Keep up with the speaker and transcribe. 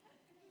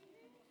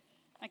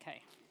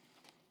Okay.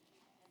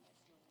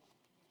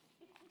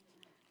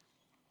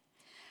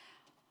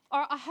 All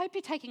right, I hope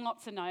you're taking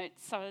lots of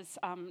notes. I was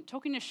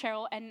talking to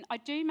Cheryl, and I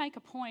do make a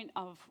point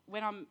of,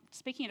 when I'm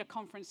speaking at a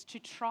conference, to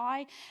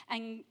try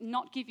and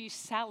not give you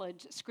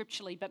salad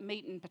scripturally, but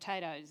meat and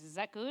potatoes. Is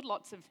that good?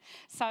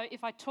 So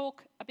if I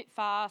talk a bit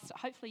fast,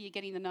 hopefully you're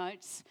getting the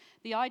notes.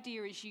 The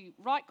idea is you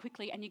write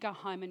quickly and you go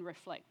home and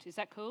reflect. Is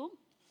that cool?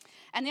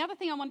 And the other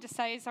thing I wanted to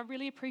say is I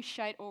really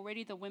appreciate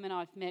already the women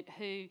I've met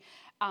who,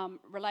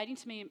 relating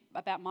to me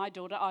about my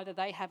daughter, either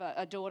they have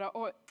a daughter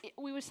or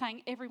we were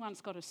saying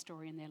everyone's got a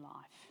story in their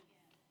life.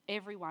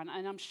 Everyone.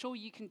 And I'm sure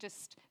you can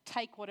just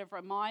take whatever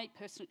my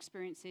personal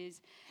experience is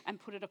and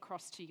put it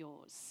across to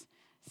yours.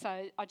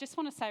 So I just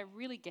want to say I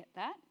really get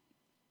that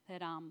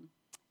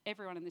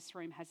everyone in this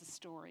room has a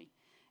story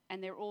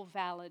and they're all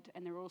valid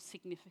and they're all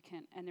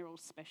significant and they're all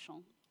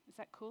special. Is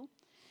that cool?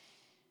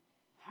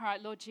 All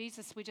right, Lord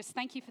Jesus, we just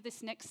thank you for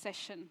this next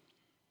session.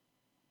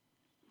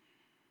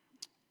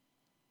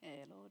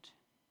 Yeah, Lord.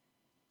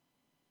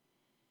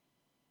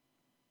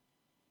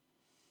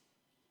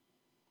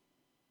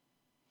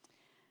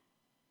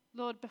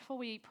 Lord, before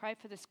we pray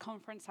for this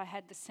conference, I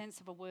had the sense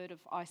of a word of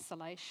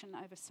isolation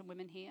over some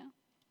women here,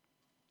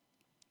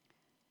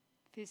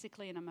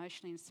 physically and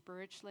emotionally and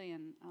spiritually.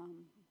 And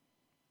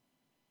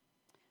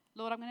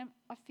Lord,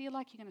 I feel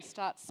like you're going to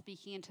start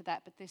speaking into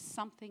that, but there's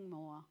something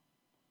more.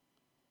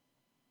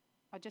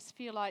 I just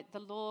feel like the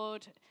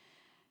Lord,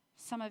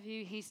 some of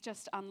you, he's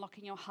just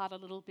unlocking your heart a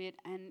little bit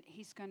and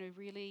he's going to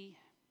really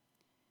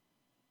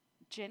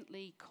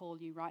gently call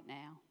you right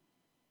now.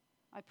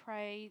 I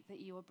pray that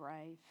you are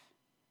brave.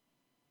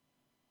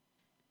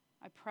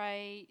 I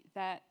pray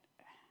that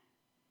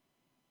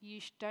you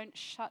don't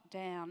shut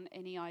down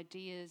any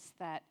ideas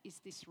that, is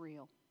this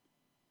real?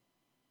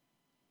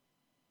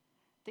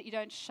 That you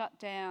don't shut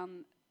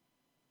down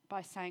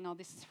by saying, oh,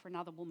 this is for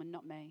another woman,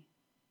 not me.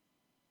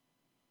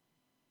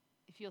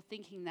 If you're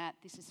thinking that,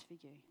 this is for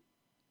you.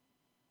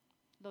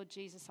 Lord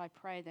Jesus, I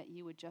pray that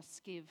you would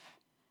just give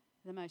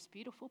the most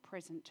beautiful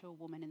present to a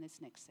woman in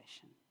this next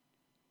session.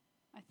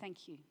 I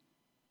thank you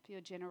for your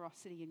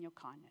generosity and your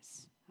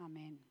kindness.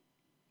 Amen.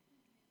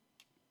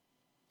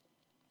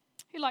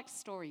 Who likes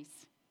stories?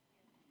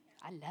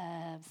 I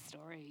love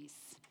stories.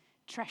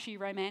 Trashy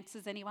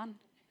romances, anyone?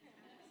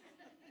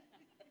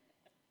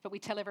 But we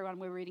tell everyone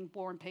we're reading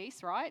War and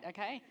Peace, right?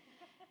 Okay.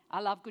 I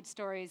love good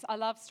stories. I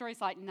love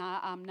stories like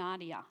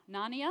Narnia.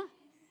 Narnia?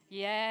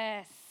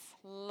 Yes,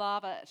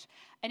 love it.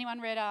 Anyone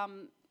read,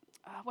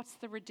 what's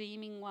the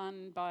Redeeming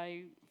one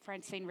by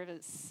Francine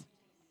Rivers?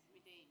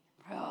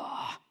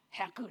 Oh,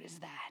 how good is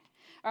that?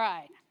 All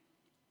right.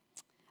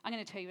 I'm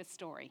going to tell you a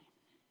story.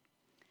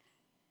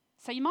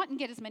 So you mightn't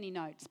get as many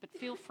notes, but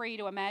feel free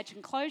to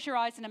imagine. Close your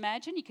eyes and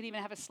imagine. You could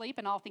even have a sleep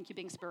and I'll think you're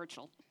being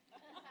spiritual.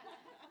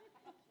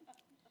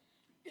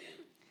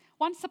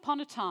 Once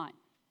upon a time,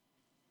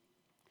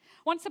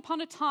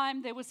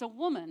 there was a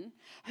woman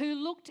who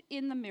looked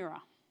in the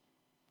mirror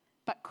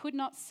but could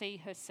not see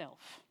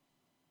herself.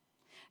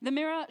 The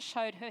mirror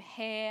showed her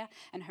hair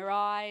and her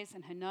eyes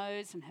and her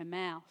nose and her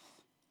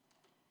mouth,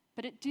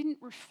 but it didn't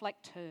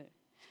reflect her.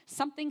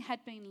 Something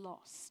had been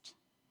lost.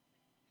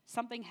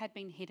 Something had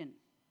been hidden.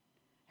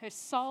 Her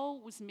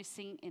soul was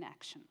missing in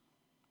action.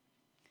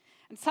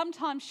 And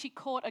sometimes she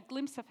caught a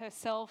glimpse of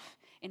herself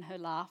in her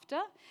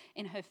laughter,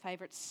 in her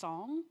favourite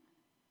song,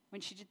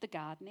 when she did the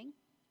gardening.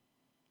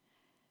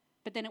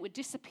 But then it would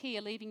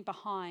disappear, leaving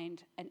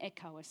behind an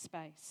echo of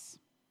space.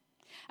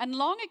 And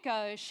long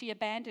ago, she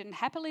abandoned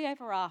happily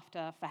ever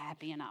after for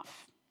happy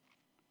enough.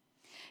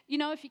 You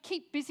know, if you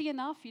keep busy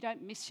enough, you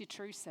don't miss your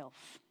true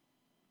self.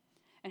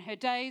 And her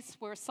days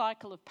were a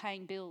cycle of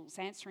paying bills,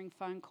 answering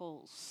phone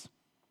calls,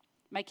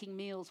 making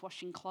meals,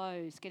 washing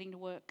clothes, getting to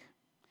work.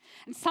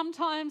 And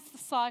sometimes the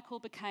cycle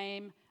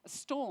became a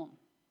storm,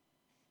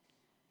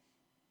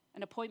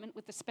 an appointment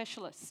with the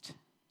specialist,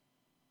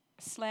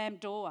 a slammed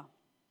door,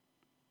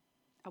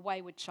 a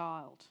wayward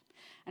child.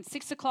 And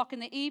 6 o'clock in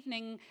the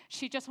evening,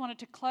 she just wanted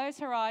to close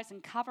her eyes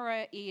and cover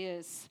her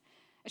ears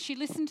as she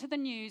listened to the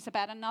news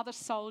about another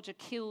soldier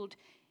killed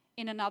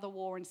in another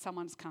war in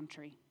someone's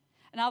country,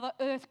 another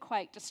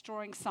earthquake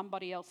destroying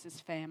somebody else's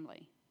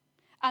family,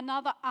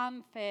 another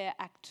unfair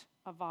act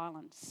of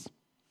violence.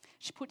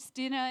 She puts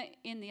dinner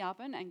in the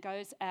oven and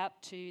goes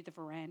out to the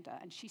veranda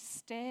and she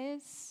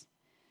stares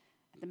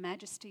at the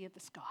majesty of the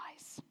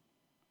skies,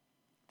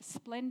 the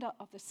splendour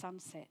of the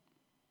sunset,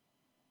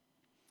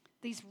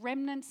 these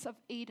remnants of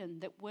Eden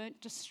that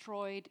weren't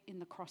destroyed in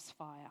the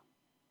crossfire.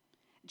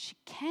 And she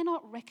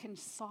cannot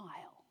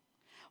reconcile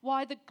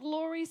why the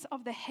glories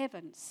of the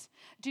heavens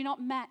do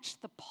not match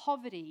the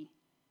poverty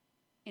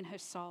in her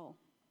soul.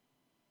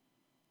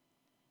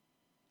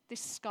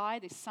 This sky,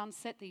 this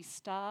sunset, these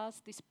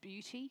stars, this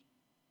beauty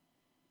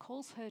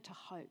calls her to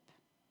hope.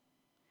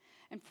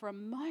 And for a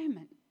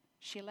moment,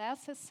 she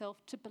allows herself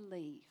to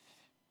believe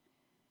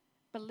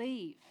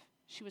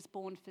she was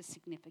born for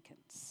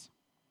significance.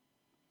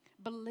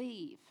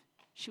 Believe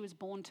she was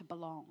born to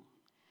belong.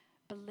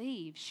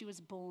 Believe she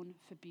was born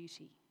for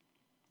beauty.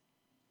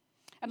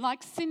 And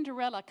like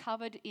Cinderella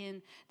covered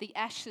in the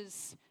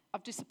ashes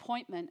of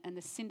disappointment and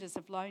the cinders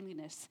of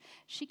loneliness,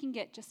 she can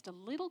get just a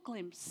little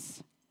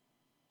glimpse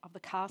of the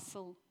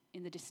castle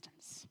in the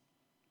distance.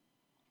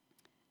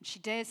 And she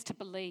dares to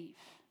believe.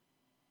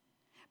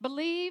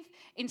 Believe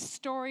in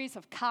stories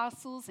of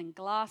castles and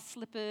glass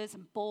slippers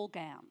and ball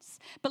gowns.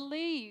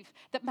 Believe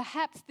that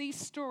perhaps these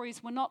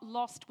stories were not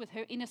lost with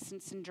her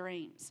innocence and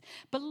dreams.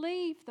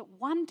 Believe that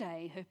one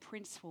day her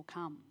prince will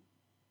come.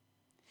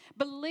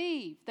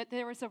 Believe that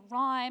there is a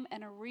rhyme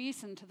and a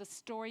reason to the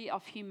story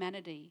of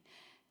humanity.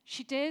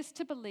 She dares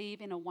to believe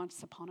in a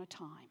once upon a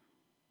time.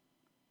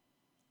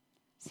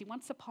 See,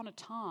 once upon a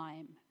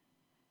time,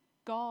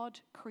 God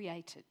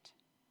created.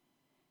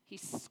 He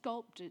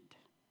sculpted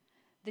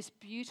this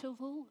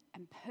beautiful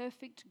and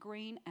perfect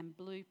green and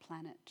blue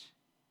planet.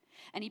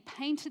 And he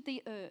painted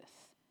the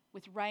earth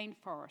with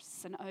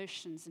rainforests and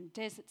oceans and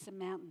deserts and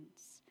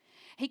mountains.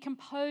 He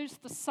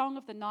composed the song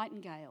of the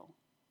nightingale,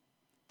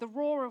 the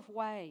roar of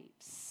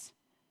waves,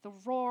 the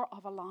roar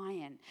of a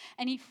lion.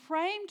 And he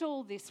framed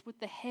all this with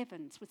the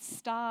heavens, with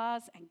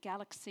stars and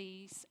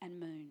galaxies and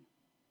moon.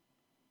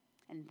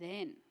 And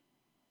then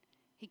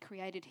he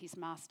created his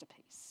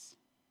masterpiece,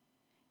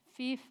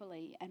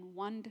 fearfully and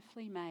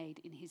wonderfully made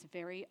in his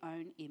very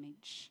own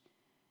image,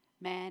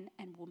 man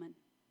and woman.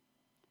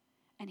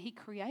 And he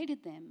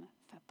created them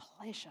for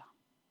pleasure.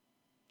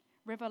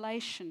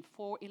 Revelation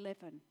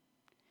 4:11,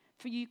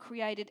 for you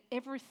created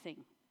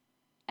everything,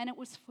 and it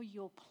was for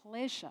your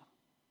pleasure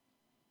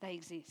they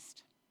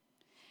exist.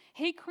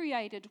 He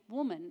created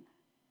woman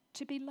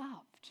to be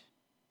loved,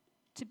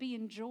 to be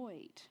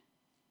enjoyed,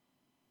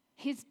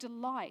 his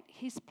delight,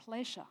 his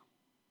pleasure.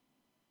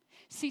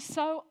 See,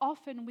 so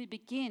often we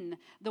begin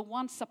the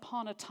once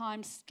upon a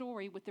time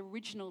story with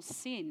original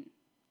sin,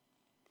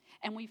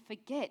 and we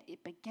forget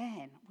it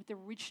began with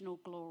original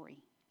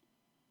glory.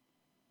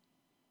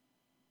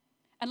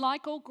 And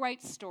like all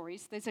great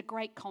stories, there's a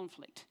great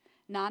conflict.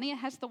 Narnia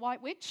has the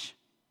White Witch.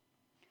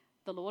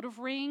 The Lord of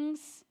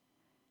Rings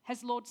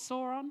has Lord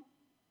Sauron.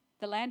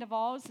 The Land of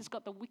Oz has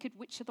got the Wicked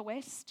Witch of the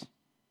West.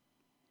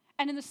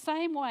 And in the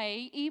same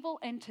way, evil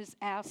enters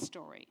our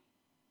story.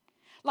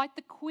 Like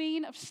the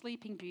Queen of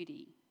Sleeping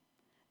Beauty,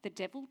 the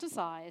devil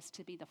desires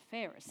to be the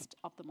fairest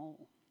of them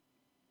all.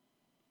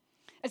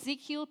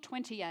 Ezekiel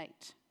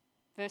 28,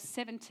 verse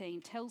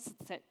 17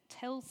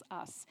 tells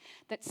us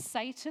that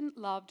Satan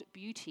loved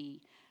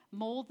beauty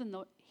more than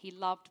he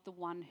loved the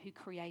one who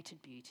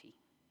created beauty.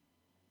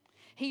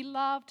 He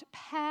loved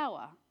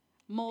power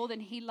more than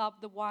he loved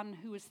the one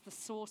who is the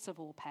source of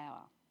all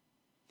power.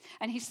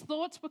 And his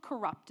thoughts were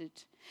corrupted,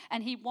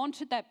 and he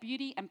wanted that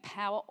beauty and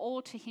power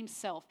all to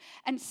himself.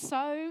 And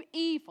so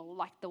evil,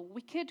 like the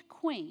wicked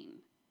queen,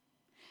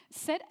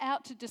 set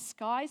out to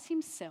disguise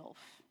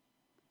himself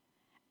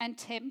and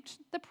tempt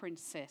the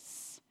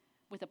princess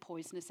with a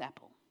poisonous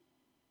apple.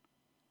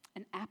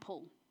 An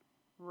apple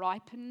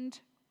ripened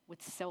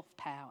with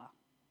self-power,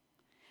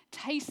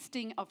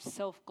 tasting of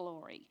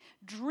self-glory,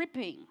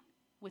 dripping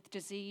with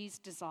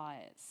diseased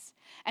desires.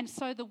 And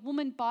so the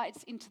woman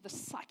bites into the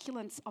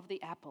succulence of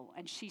the apple,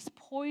 and she's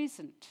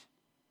poisoned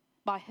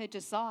by her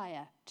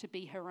desire to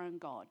be her own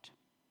God.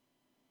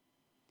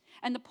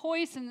 And the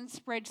poison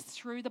spreads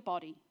through the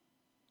body,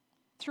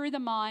 through the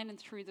mind and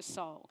through the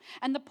soul.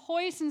 And the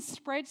poison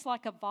spreads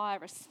like a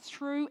virus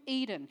through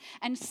Eden.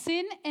 And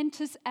sin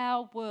enters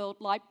our world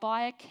like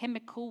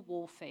biochemical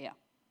warfare.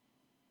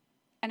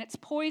 And its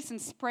poison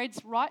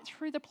spreads right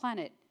through the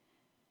planet,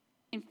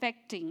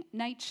 infecting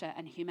nature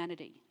and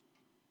humanity.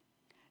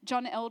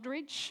 John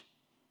Eldridge,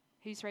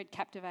 who's read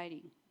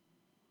Captivating,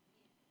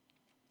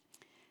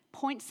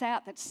 points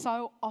out that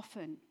so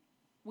often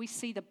we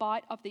see the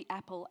bite of the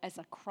apple as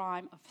a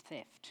crime of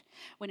theft,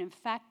 when in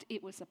fact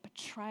it was a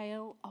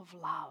betrayal of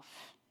love.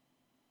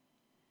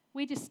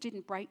 We just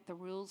didn't break the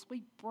rules,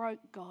 we broke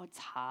God's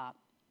heart.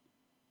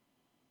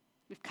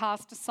 We've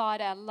cast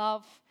aside our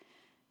love,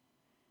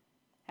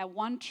 our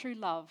one true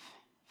love,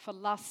 for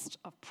lust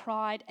of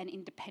pride and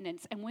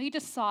independence, and we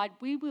decide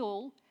we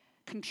will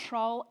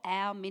control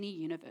our mini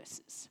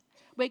universes.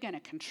 We're going to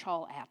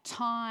control our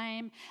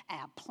time,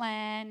 our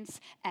plans,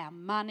 our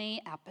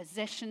money, our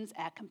possessions,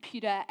 our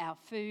computer, our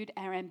food,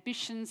 our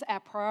ambitions,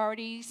 our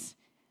priorities,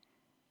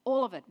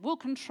 all of it. We'll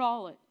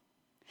control it.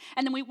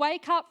 And then we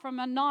wake up from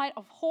a night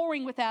of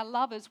whoring with our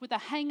lovers with a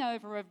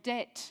hangover of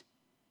debt,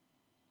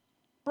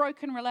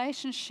 broken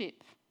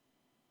relationship,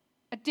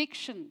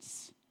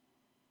 addictions,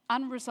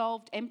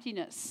 unresolved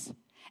emptiness,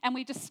 and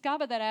we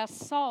discover that our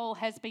soul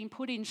has been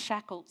put in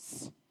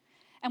shackles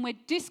and we're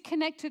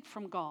disconnected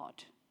from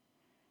God,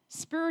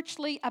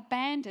 spiritually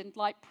abandoned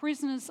like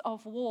prisoners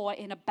of war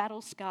in a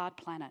battle-scarred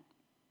planet.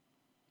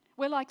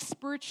 We're like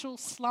spiritual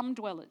slum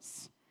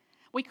dwellers.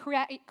 We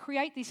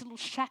create these little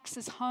shacks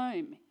as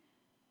home,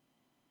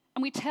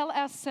 and we tell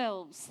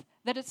ourselves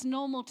that it's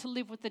normal to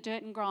live with the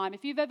dirt and grime.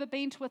 If you've ever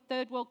been to a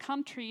third world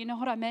country, you know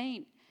what I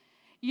mean.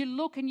 You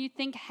look and you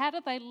think, how do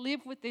they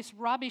live with this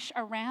rubbish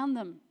around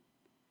them?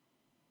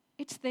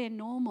 It's their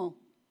normal.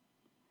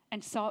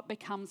 And so it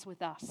becomes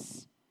with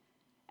us.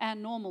 Our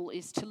normal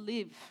is to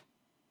live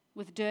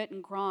with dirt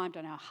and grime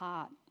on our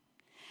heart.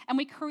 And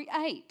we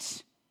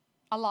create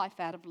a life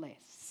out of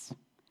less.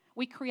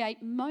 We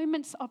create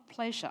moments of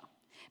pleasure,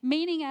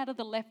 meaning out of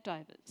the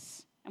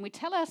leftovers. And we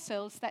tell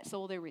ourselves that's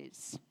all there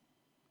is.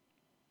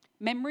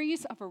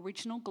 Memories of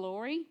original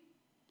glory,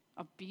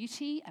 of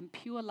beauty and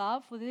pure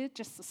love, well, they're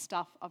just the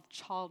stuff of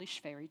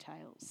childish fairy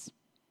tales.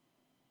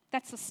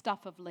 That's the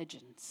stuff of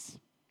legends.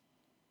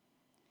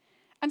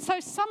 And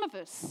so some of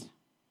us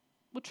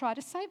will try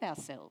to save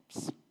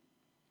ourselves.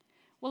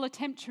 We'll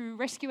attempt to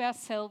rescue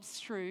ourselves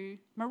through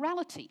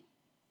morality.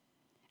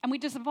 And we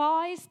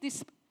devise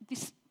this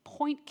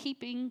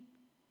point-keeping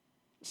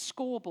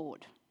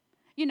scoreboard.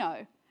 You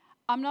know,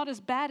 I'm not as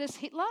bad as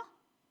Hitler,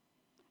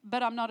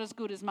 but I'm not as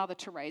good as Mother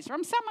Teresa.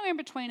 I'm somewhere in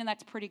between, and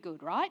that's pretty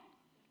good, right?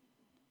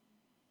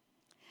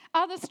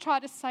 Others try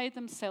to save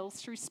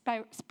themselves through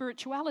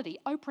spirituality,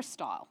 Oprah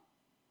style,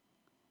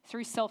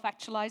 through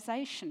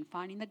self-actualization,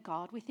 finding the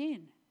God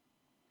within.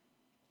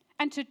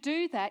 And to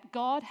do that,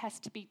 God has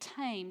to be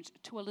tamed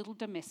to a little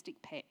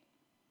domestic pet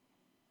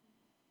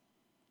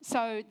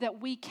so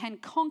that we can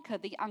conquer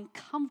the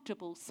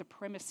uncomfortable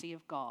supremacy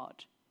of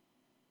God.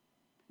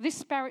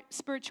 This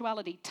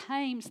spirituality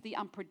tames the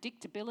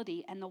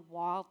unpredictability and the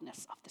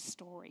wildness of the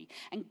story,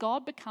 and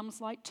God becomes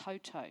like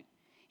Toto.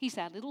 He's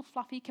our little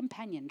fluffy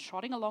companion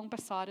trotting along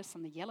beside us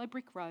on the yellow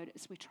brick road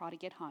as we try to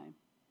get home.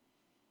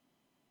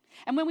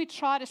 And when we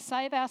try to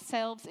save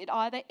ourselves, it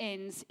either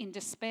ends in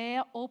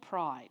despair or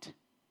pride.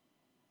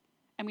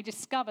 And we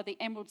discover the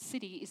Emerald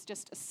City is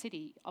just a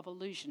city of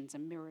illusions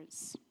and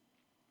mirrors.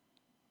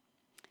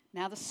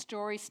 Now the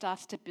story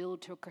starts to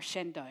build to a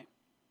crescendo.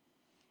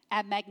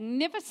 Our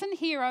magnificent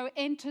hero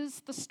enters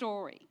the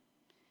story.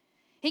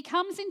 He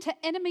comes into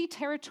enemy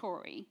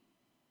territory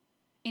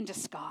in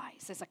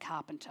disguise as a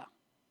carpenter.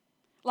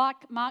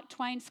 Like Mark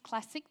Twain's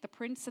classic, The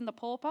Prince and the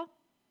Pauper,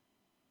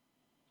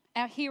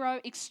 our hero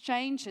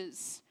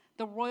exchanges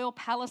the royal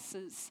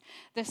palaces,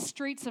 the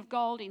streets of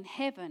gold in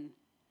heaven,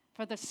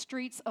 for the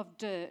streets of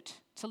dirt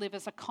to live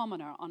as a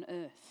commoner on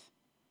earth.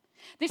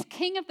 This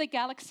king of the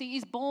galaxy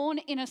is born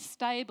in a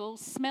stable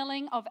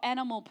smelling of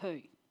animal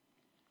poo.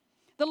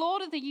 The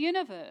Lord of the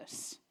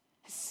universe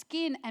has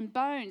skin and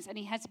bones, and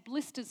he has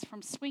blisters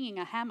from swinging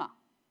a hammer.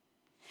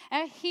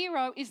 Our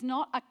hero is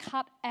not a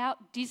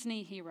cut-out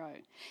Disney hero.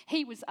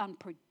 He was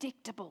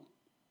unpredictable.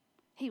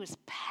 He was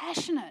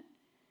passionate,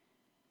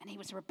 and he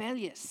was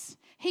rebellious.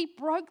 He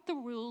broke the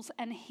rules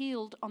and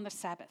healed on the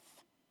Sabbath.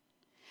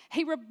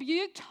 He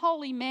rebuked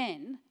holy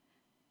men,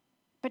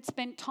 but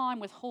spent time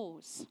with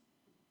whores.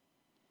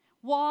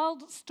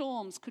 Wild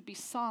storms could be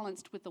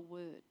silenced with a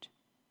word.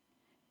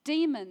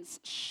 Demons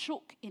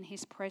shook in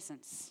his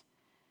presence,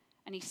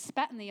 and he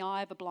spat in the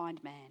eye of a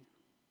blind man.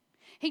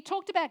 He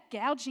talked about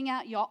gouging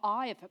out your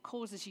eye if it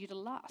causes you to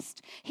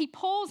lust. He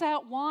pours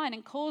out wine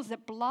and calls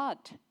it blood.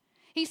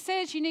 He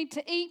says you need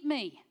to eat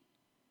me,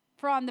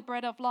 for I'm the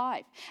bread of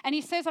life. And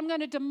he says I'm going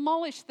to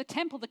demolish the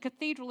temple, the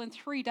cathedral in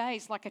 3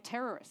 days like a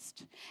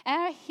terrorist.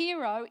 Our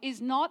hero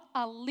is not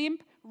a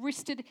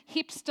limp-wristed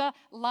hipster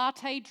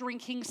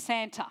latte-drinking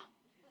Santa.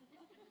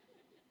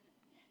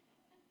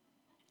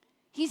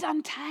 He's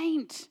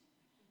untamed.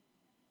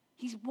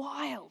 He's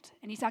wild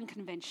and he's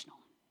unconventional.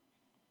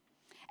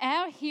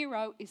 Our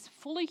hero is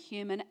fully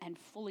human and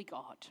fully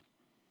God.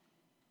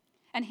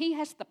 And he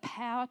has the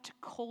power to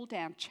call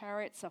down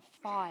chariots of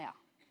fire.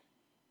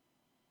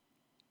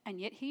 And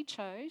yet he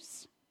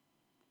chose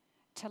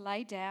to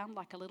lay down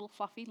like a little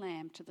fluffy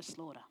lamb to the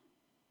slaughter.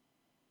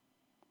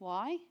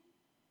 Why?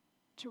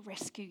 To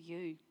rescue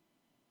you,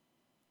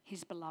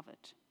 his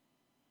beloved.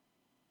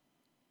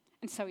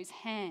 And so his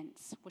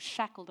hands were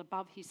shackled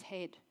above his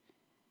head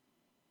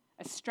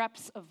as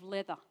straps of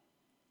leather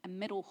and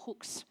metal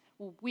hooks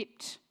were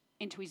whipped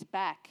into his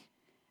back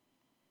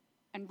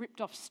and ripped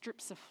off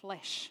strips of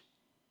flesh.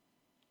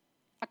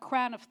 A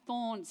crown of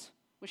thorns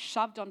was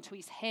shoved onto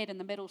his head and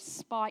the metal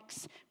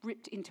spikes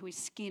ripped into his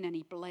skin and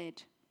he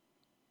bled.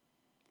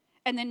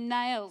 And then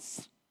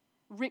nails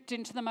ripped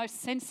into the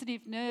most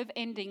sensitive nerve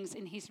endings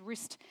in his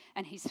wrist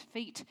and his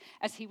feet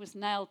as he was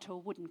nailed to a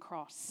wooden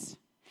cross.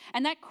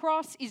 And that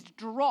cross is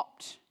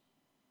dropped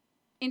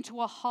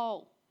into a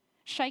hole,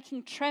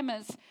 shaking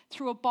tremors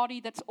through a body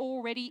that's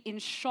already in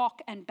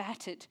shock and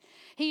battered.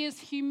 He is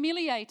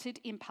humiliated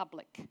in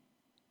public.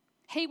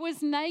 He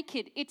was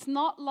naked. It's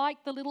not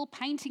like the little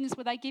paintings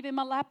where they give him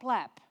a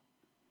lap.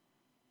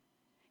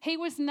 He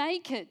was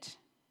naked.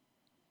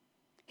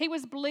 He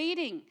was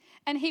bleeding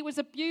and he was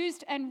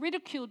abused and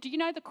ridiculed. Do you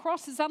know the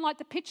crosses, unlike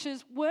the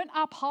pictures, weren't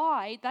up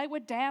high, they were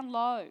down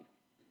low.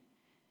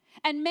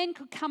 And men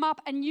could come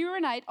up and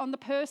urinate on the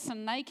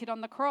person naked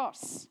on the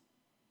cross.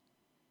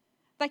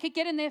 They could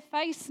get in their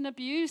face and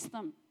abuse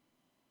them.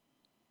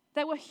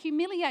 They were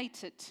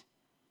humiliated.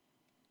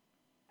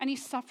 And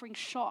he's suffering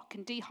shock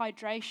and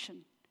dehydration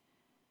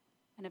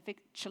and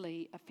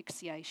eventually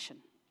asphyxiation.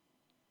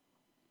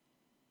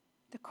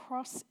 The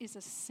cross is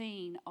a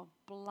scene of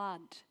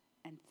blood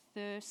and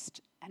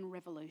thirst and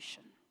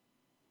revolution.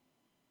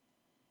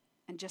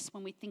 And just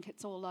when we think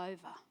it's all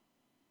over,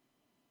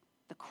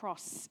 the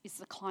cross is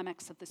the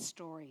climax of the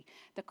story.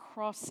 The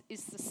cross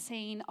is the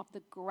scene of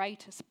the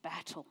greatest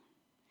battle.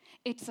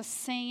 It's a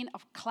scene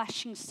of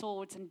clashing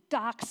swords and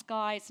dark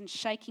skies and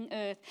shaking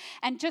earth.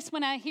 And just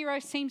when our hero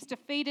seems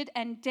defeated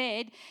and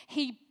dead,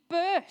 he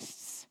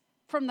bursts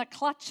from the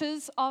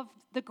clutches of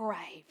the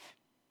grave.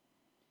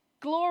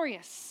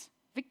 Glorious,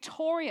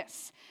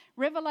 victorious.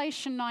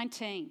 Revelation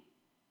 19.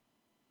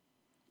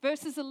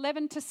 Verses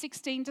 11 to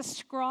 16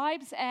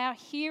 describes our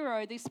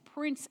hero, this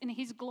prince in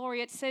his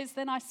glory. It says,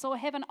 "Then I saw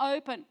heaven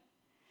open,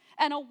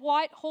 and a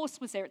white horse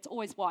was there." It's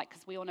always white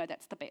because we all know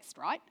that's the best,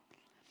 right?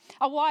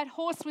 A white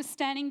horse was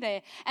standing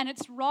there, and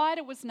its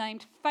rider was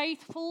named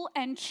Faithful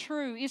and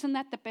True. Isn't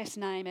that the best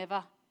name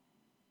ever?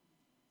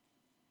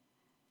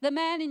 The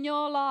man in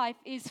your life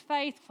is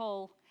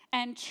faithful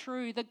and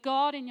true. The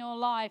God in your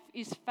life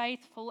is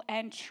faithful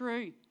and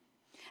true.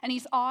 And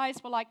his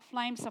eyes were like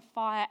flames of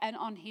fire, and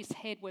on his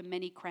head were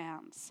many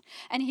crowns.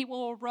 And he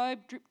wore a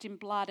robe dripped in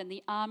blood, and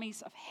the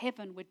armies of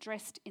heaven were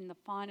dressed in the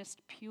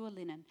finest pure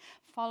linen,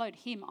 followed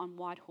him on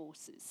white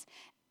horses.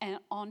 And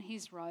on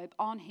his robe,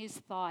 on his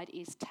thigh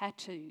is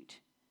tattooed,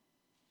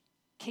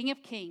 King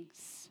of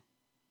Kings,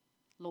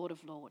 Lord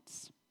of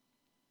Lords.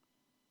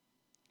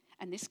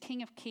 And this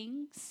King of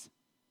Kings,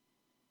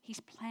 he's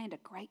planned a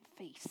great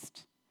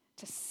feast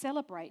to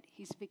celebrate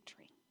his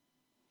victory.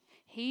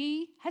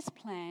 He has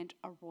planned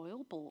a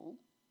royal ball,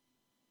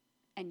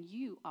 and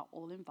you are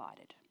all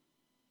invited.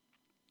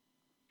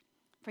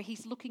 For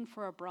he's looking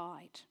for a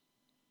bride.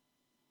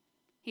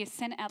 He has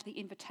sent out the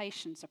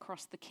invitations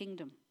across the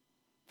kingdom,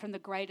 from the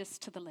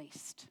greatest to the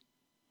least.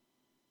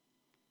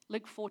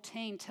 Luke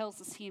 14 tells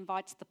us he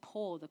invites the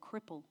poor, the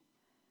cripple,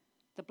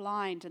 the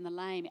blind and the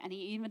lame, and he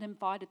even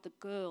invited the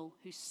girl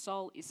whose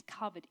soul is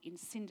covered in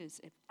cinders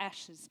of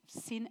ashes of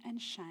sin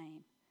and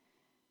shame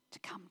to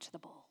come to the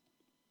ball.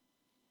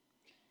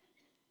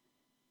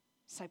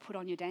 So put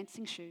on your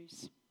dancing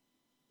shoes.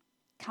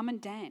 Come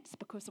and dance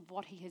because of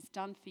what he has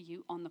done for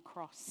you on the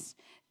cross.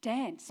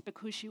 Dance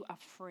because you are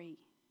free.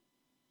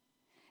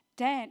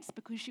 Dance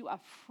because you are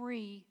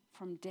free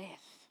from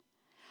death.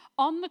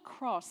 On the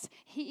cross,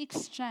 he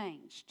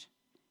exchanged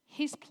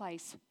his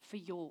place for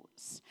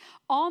yours.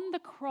 On the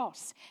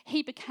cross,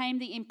 he became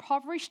the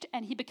impoverished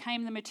and he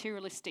became the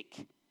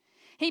materialistic.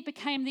 He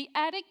became the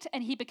addict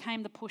and he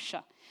became the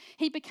pusher.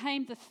 He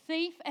became the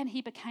thief and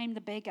he became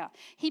the beggar.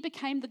 He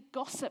became the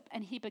gossip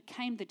and he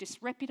became the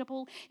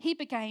disreputable. He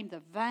became the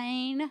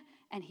vain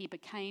and he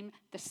became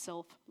the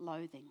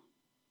self-loathing.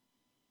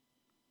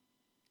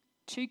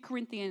 2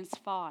 Corinthians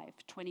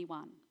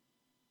 5:21.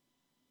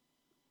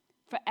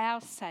 For our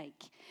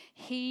sake,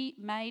 he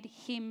made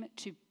him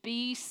to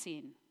be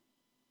sin,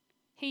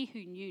 he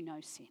who knew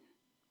no sin,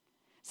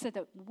 so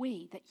that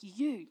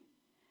you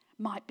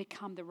might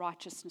become the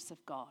righteousness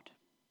of God.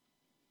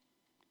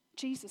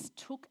 Jesus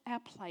took our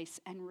place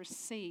and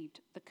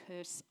received the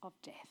curse of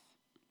death.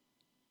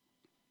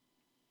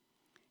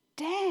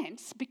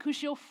 Dance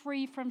because you're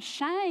free from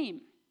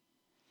shame.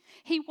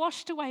 He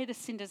washed away the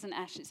cinders and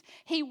ashes.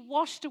 He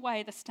washed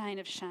away the stain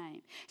of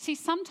shame. See,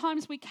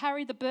 sometimes we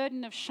carry the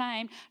burden of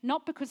shame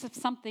not because of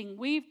something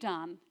we've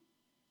done,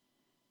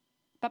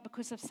 but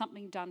because of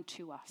something done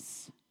to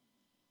us.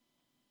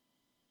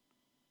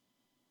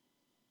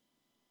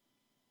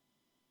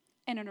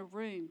 And in a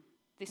room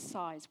this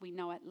size, we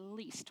know at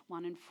least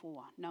 1 in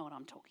 4 know what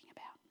I'm talking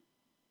about.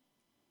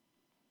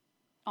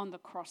 On the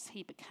cross,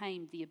 he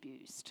became the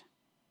abused.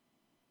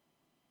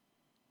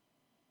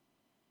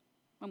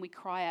 When we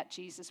cry out,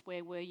 "Jesus,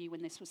 where were you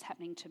when this was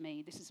happening to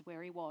me?" This is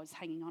where he was,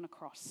 hanging on a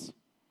cross.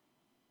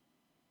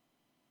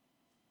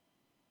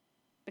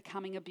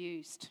 Becoming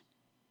abused,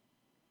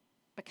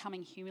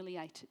 becoming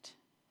humiliated,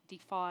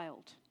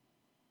 defiled.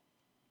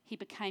 He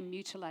became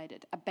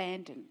mutilated,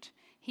 abandoned.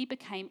 He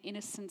became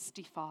innocence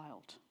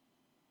defiled.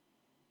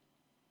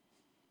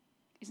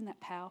 Isn't that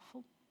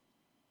powerful?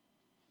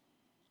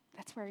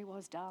 That's where he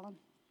was, darling.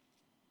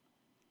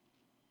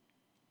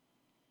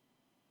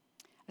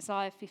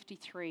 Isaiah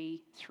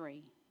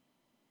 53:3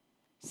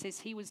 says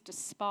he was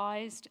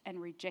despised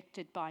and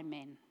rejected by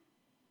men,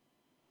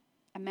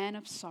 a man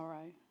of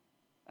sorrow,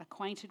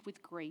 acquainted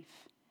with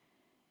grief.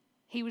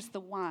 He was the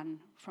one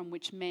from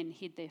which men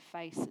hid their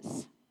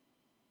faces.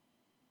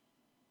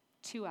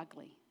 Too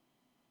ugly,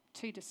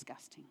 too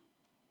disgusting,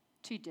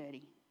 too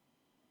dirty.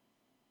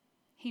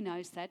 He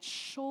knows that.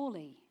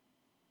 Surely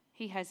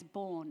he has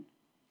borne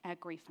our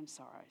grief and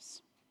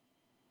sorrows.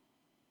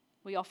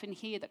 We often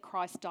hear that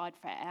Christ died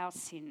for our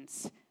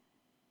sins,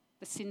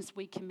 the sins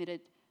we committed,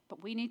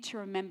 but we need to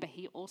remember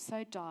he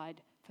also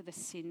died for the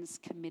sins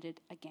committed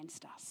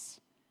against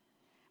us.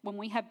 When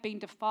we have been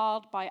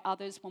defiled by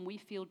others, when we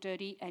feel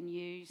dirty and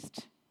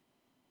used,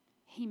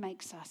 he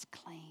makes us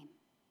clean.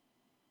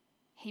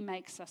 He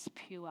makes us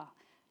pure.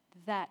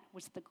 That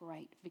was the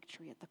great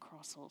victory at the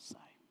cross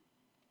also.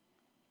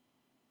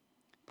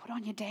 Put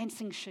on your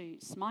dancing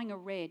shoes. Mine are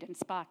red and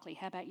sparkly.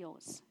 How about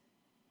yours?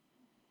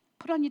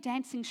 Put on your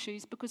dancing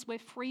shoes because we're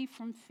free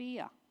from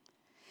fear.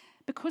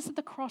 Because of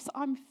the cross,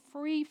 I'm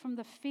free from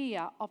the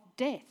fear of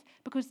death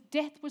because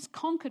death was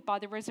conquered by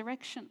the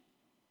resurrection.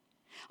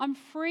 I'm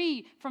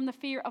free from the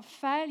fear of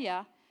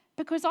failure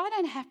because I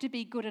don't have to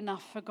be good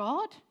enough for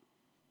God.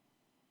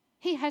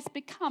 He has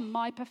become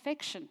my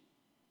perfection.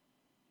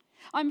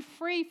 I'm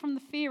free from the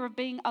fear of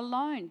being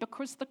alone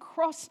because the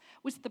cross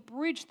was the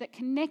bridge that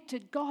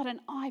connected God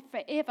and I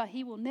forever.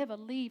 He will never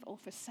leave or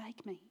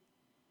forsake me.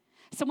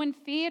 So when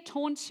fear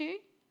taunts you,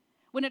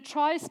 when it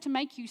tries to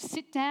make you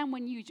sit down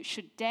when you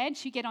should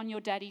dance, you get on your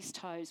daddy's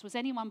toes. Was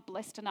anyone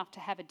blessed enough to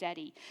have a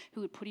daddy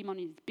who would put him on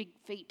his big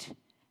feet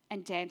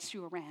and dance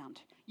you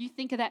around? You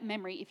think of that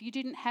memory. If you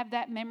didn't have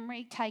that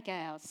memory, take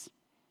ours.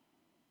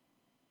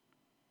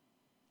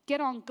 Get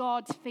on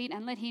God's feet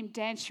and let him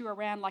dance you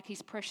around like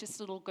his precious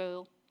little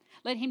girl.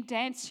 Let him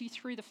dance you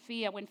through the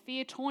fear. When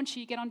fear taunts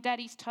you, get on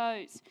daddy's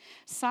toes.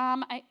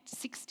 Psalm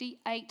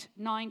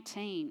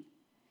 68:19.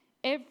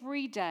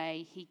 Every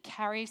day he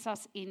carries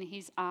us in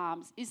his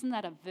arms. Isn't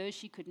that a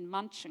verse you could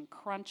munch and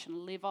crunch and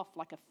live off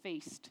like a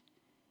feast?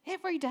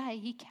 Every day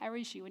he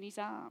carries you in his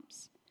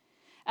arms.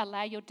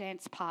 Allow your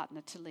dance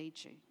partner to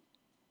lead you.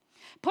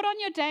 Put on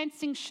your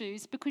dancing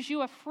shoes because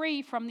you are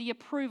free from the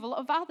approval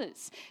of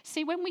others.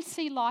 See, when we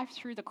see life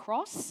through the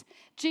cross,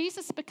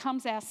 Jesus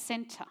becomes our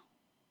centre.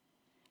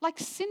 Like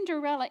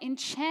Cinderella,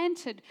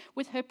 enchanted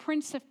with her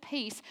Prince of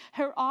Peace,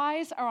 her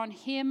eyes are on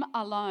him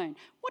alone.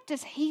 What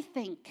does he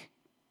think?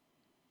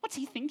 What's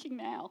he thinking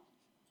now?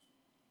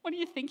 What are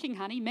you thinking,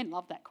 honey? Men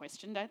love that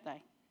question, don't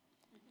they?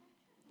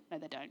 No,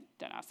 they don't.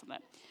 Don't ask them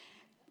that.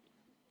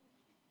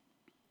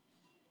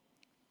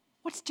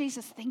 What's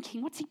Jesus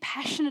thinking? What's he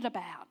passionate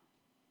about?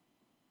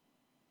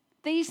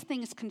 These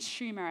things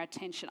consume our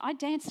attention. I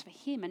dance for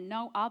him and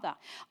no other.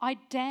 I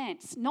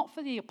dance not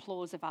for the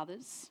applause of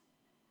others.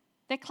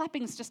 Their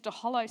clapping is just a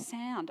hollow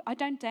sound. I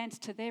don't dance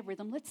to their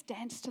rhythm. Let's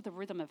dance to the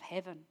rhythm of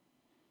heaven.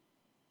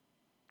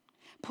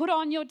 Put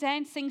on your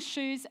dancing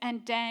shoes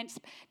and dance.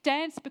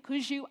 Dance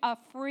because you are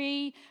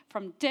free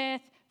from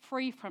death,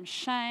 free from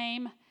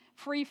shame,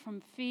 free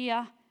from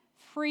fear,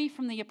 free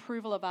from the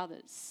approval of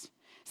others.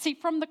 See,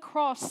 from the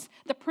cross,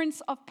 the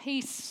Prince of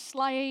Peace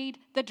slayed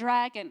the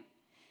dragon.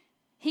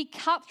 He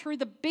cut through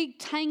the big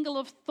tangle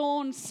of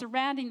thorns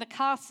surrounding the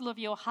castle of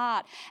your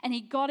heart, and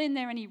he got in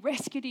there and he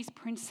rescued his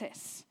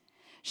princess.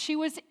 She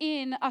was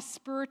in a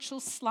spiritual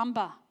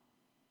slumber,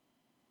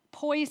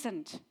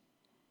 poisoned,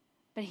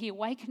 but he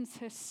awakens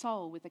her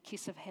soul with a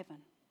kiss of heaven.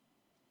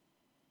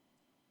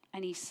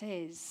 And he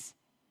says,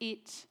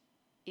 "It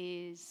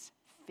is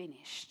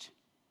finished."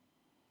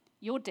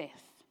 Your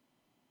death,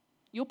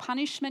 your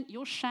punishment,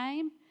 your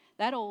shame,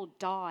 that all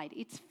died.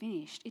 It's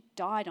finished. It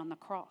died on the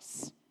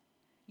cross.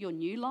 Your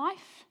new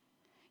life,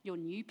 your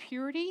new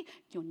purity,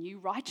 your new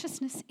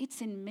righteousness,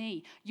 it's in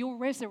me. Your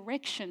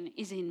resurrection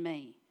is in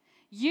me.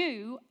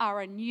 You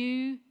are a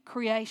new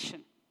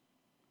creation.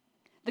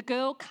 The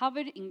girl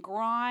covered in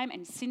grime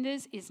and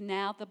cinders is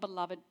now the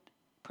beloved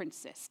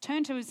princess.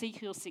 Turn to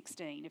Ezekiel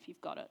 16 if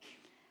you've got it.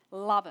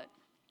 Love it.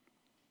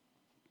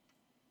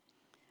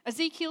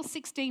 Ezekiel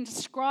 16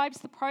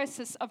 describes the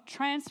process of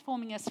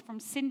transforming us from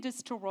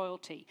cinders to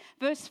royalty.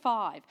 Verse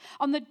 5,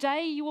 on the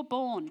day you were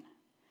born,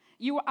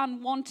 you were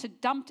unwanted,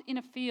 dumped in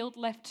a field,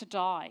 left to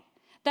die.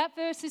 That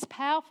verse is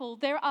powerful.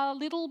 There are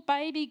little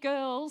baby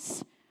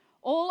girls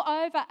all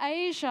over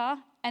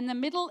Asia and the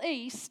Middle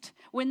East.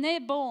 When they're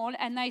born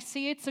and they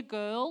see it's a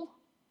girl,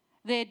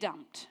 they're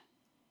dumped.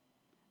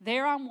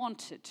 They're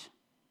unwanted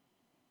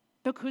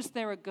because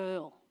they're a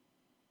girl.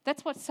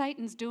 That's what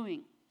Satan's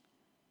doing.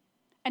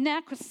 And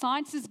now because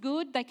science is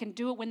good, they can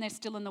do it when they're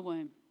still in the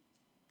womb.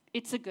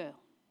 It's a girl.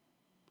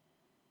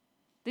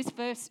 This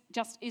verse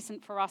just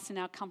isn't for us in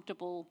our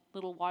comfortable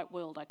little white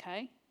world,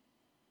 okay?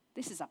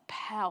 This is a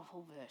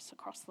powerful verse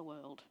across the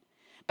world.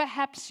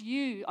 Perhaps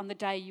you, on the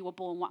day you were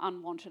born, were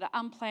unwanted, an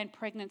unplanned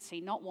pregnancy,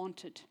 not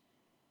wanted.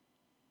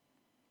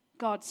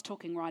 God's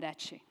talking right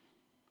at you.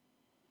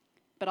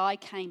 But I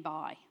came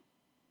by.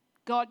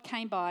 God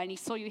came by and he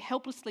saw you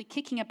helplessly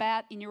kicking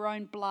about in your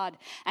own blood.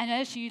 And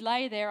as you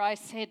lay there, I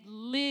said,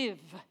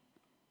 live.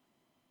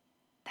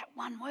 That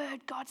one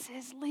word, God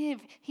says, live.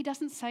 He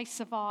doesn't say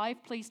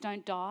survive, please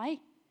don't die.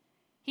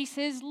 He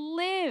says,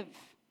 live.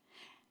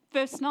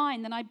 Verse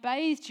 9, then I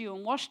bathed you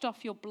and washed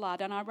off your blood,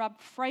 and I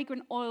rubbed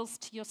fragrant oils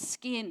to your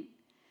skin.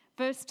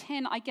 Verse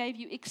 10, I gave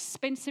you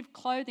expensive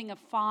clothing of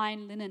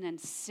fine linen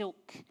and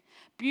silk,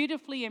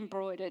 beautifully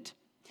embroidered.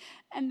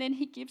 And then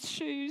he gives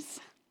shoes,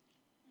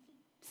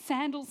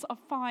 sandals of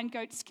fine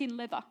goat skin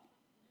leather,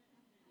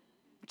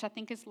 which I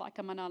think is like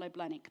a Manolo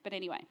Blahnik, but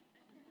anyway.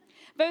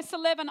 Verse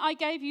 11, I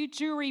gave you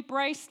jewelry,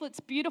 bracelets,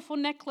 beautiful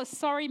necklace,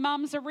 sorry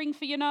mums, a ring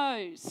for your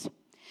nose,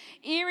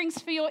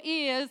 earrings for your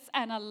ears,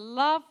 and a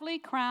lovely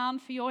crown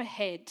for your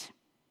head.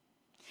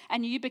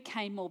 And you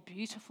became more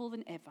beautiful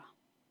than ever.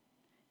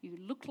 You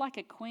looked like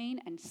a queen,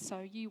 and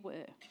so you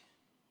were.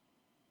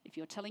 If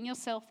you're telling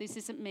yourself this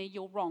isn't me,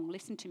 you're wrong.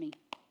 Listen to me.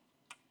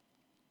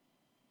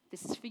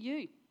 This is for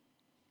you.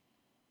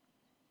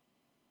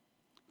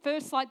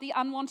 First, like the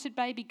unwanted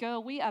baby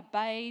girl, we are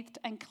bathed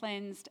and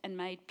cleansed and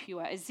made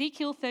pure.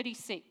 Ezekiel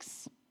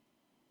 36,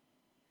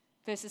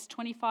 verses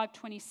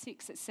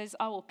 25-26, it says,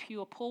 I will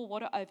pour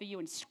water over you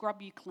and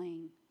scrub you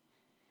clean.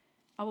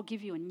 I will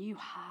give you a new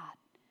heart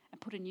and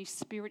put a new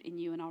spirit in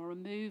you, and I'll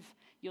remove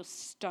your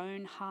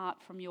stone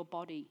heart from your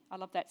body. I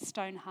love that,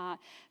 stone heart.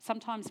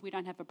 Sometimes we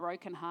don't have a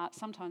broken heart.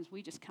 Sometimes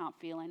we just can't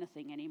feel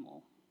anything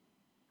anymore.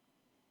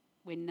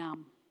 We're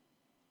numb.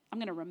 I'm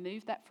going to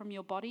remove that from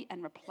your body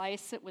and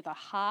replace it with a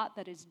heart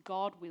that is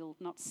God-willed,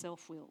 not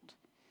self-willed.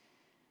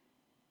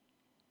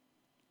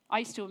 I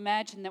used to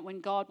imagine that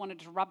when God wanted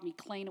to rub me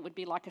clean, it would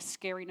be like a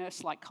scary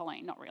nurse like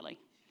Colleen. Not really.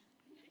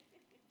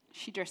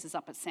 She dresses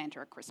up as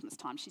Santa at Christmas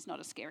time. She's not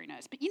a scary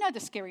nurse. But you know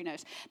the scary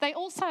nurse.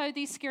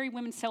 These scary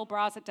women sell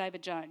bras at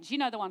David Jones. You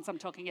know the ones I'm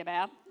talking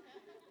about.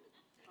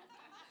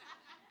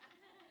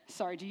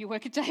 Sorry, do you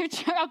work at David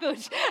Jones? Oh, good.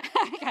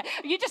 Okay.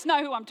 You just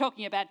know who I'm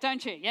talking about,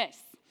 don't you? Yes.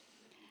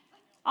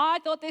 I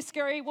thought this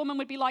scary woman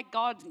would be like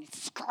God.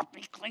 Scrub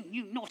me clean,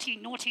 you naughty,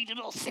 naughty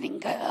little sinning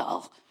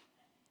girl.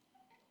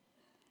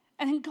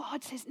 And then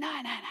God says, no.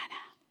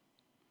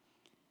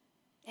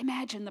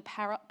 Imagine the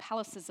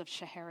palaces of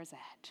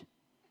Scheherazade.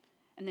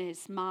 And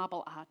there's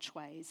marble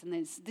archways. And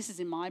this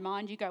is in my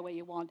mind, you go where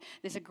you want.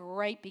 There's a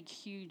great big,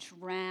 huge,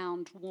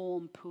 round,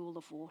 warm pool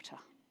of water.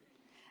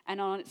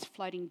 And on it's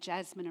floating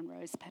jasmine and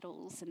rose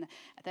petals. And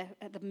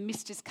the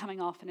mist is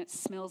coming off and it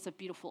smells of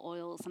beautiful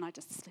oils. And I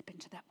just slip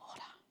into that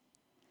water.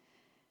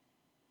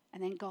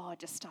 And then God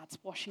just starts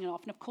washing it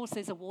off. And of course,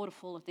 there's a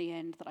waterfall at the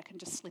end that I can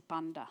just slip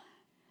under.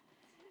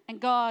 And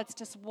God's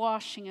just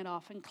washing it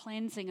off and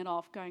cleansing it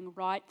off, going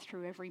right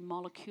through every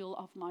molecule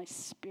of my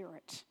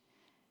spirit,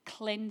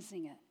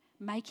 cleansing it,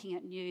 making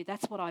it new.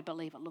 That's what I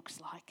believe it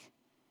looks like.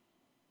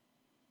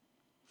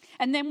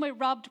 And then we're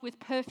rubbed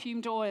with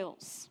perfumed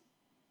oils.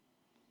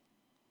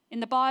 In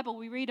the Bible,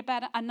 we read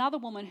about another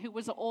woman who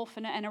was an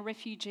orphan and a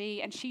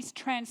refugee, and she's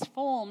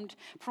transformed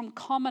from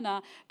commoner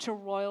to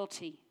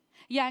royalty.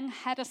 Young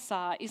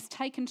Hadassah is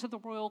taken to the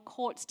royal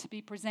courts to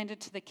be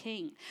presented to the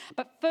king.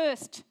 But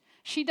first,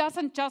 she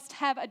doesn't just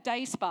have a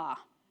day spa.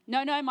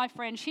 No, my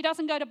friend. She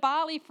doesn't go to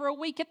Bali for a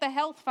week at the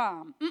health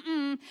farm.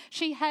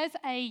 She has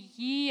a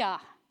year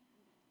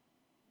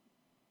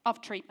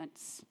of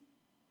treatments.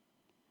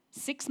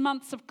 6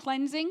 months of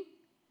cleansing.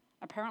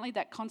 Apparently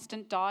that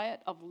constant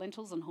diet of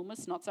lentils and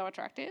hummus, not so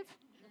attractive.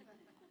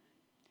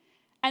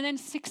 And then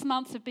 6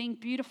 months of being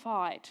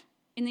beautified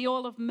in the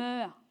oil of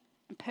myrrh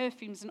and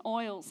perfumes and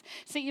oils.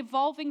 See,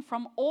 evolving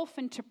from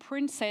orphan to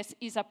princess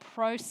is a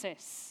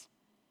process.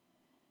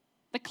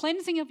 The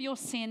cleansing of your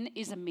sin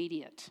is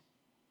immediate.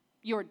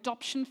 Your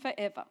adoption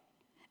forever.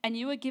 And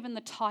you are given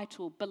the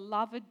title,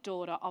 beloved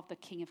daughter of the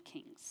King of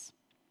Kings.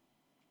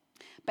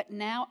 But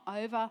now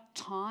over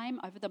time,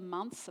 over the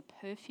months, the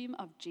perfume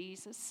of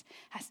Jesus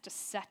has to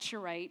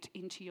saturate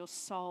into your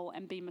soul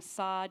and be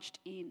massaged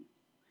in.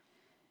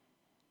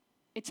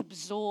 It's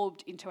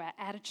absorbed into our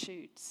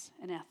attitudes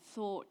and our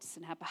thoughts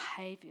and our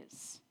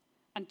behaviours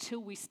until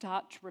we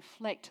start to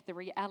reflect the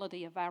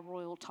reality of our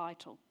royal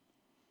title.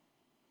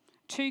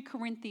 2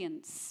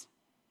 Corinthians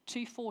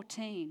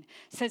 2:14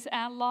 says,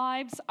 our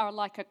lives are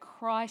like a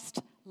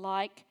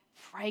Christ-like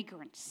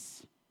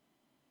fragrance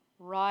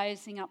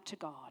rising up to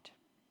God.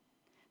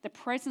 The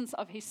presence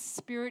of his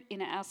Spirit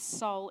in our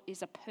soul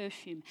is a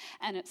perfume,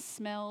 and it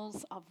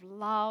smells of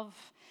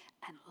love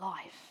and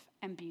life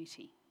and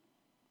beauty.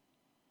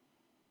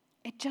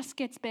 It just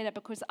gets better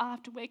because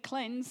after we're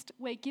cleansed,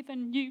 we're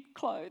given new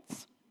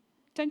clothes.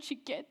 Don't you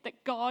get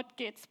that God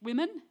gets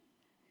women?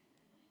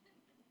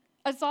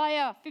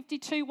 Isaiah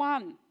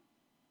 52:1.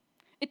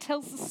 It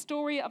tells the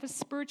story of a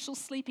spiritual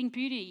sleeping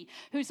beauty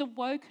who's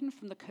awoken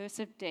from the curse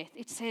of death.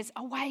 It says,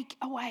 awake,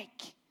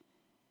 awake.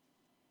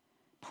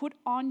 Put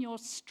on your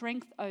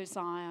strength, O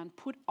Zion.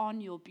 Put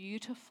on your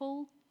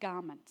beautiful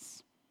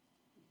garments.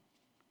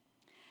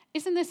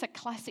 Isn't this a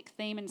classic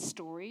theme in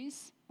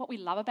stories? What we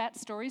love about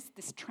stories,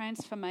 this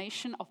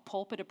transformation of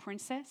pauper to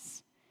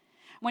princess.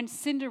 When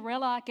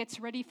Cinderella gets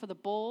ready for the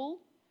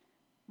ball,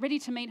 ready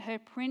to meet her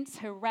prince,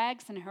 her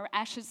rags and her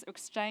ashes are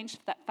exchanged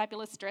for that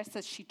fabulous dress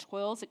as she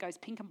twirls. It goes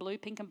pink and blue,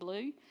 pink and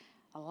blue.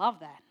 I love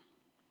that.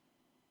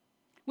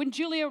 When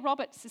Julia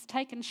Roberts is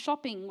taken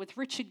shopping with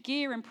Richard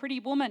Gere and Pretty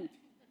Woman,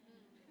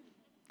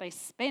 they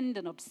spend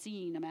an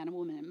obscene amount of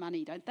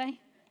money, don't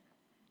they?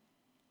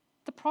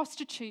 The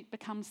prostitute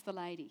becomes the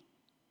lady.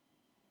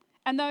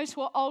 And those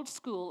who are old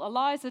school,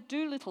 Eliza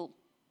Doolittle.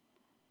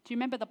 Do you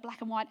remember the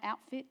black and white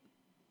outfit?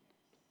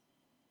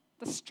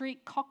 The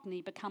street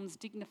cockney becomes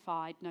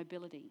dignified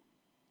nobility.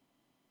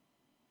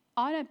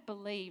 I don't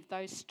believe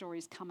those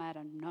stories come out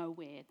of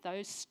nowhere.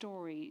 Those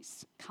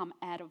stories come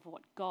out of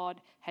what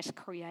God has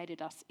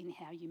created us in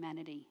our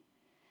humanity.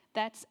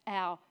 That's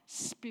our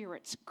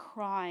spirits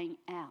crying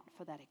out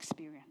for that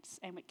experience.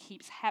 And it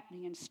keeps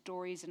happening in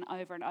stories and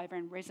over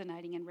and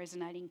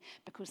resonating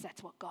because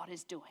that's what God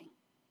is doing.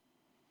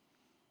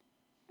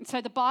 And so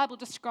the Bible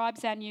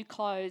describes our new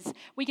clothes.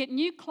 We get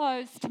new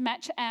clothes to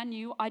match our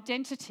new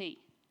identity.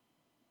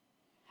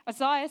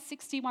 Isaiah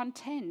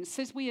 61:10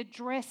 says we are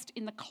dressed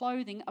in the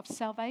clothing of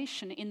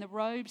salvation, in the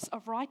robes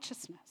of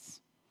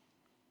righteousness.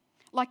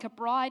 Like a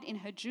bride in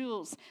her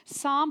jewels.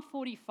 Psalm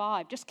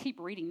 45, just keep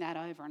reading that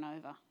over and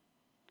over.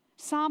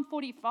 Psalm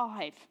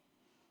 45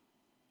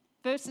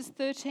 Verses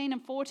 13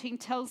 and 14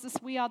 tells us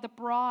we are the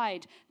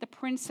bride, the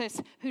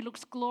princess who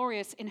looks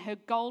glorious in her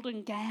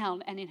golden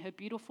gown, and in her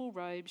beautiful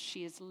robes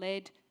she is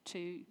led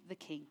to the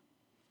king.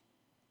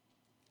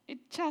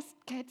 It just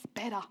gets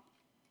better.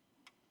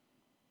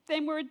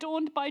 Then we're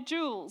adorned by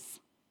jewels.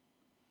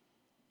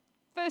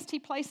 First, he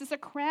places a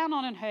crown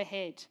on her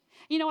head.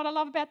 You know what I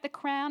love about the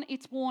crown?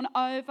 It's worn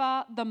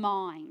over the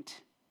mind.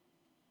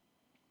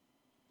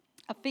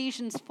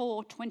 Ephesians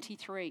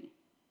 4:23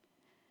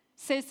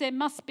 says there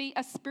must be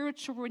a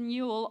spiritual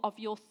renewal of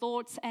your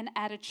thoughts and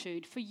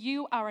attitude, for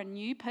you are a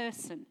new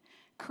person,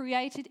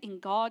 created in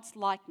God's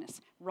likeness,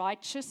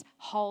 righteous,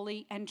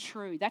 holy, and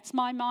true. That's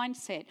my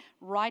mindset.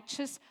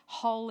 Righteous,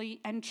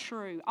 holy, and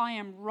true. I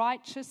am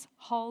righteous,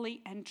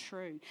 holy, and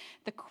true.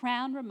 The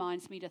crown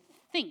reminds me to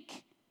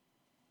think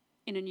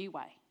in a new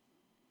way.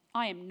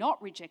 I am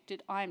not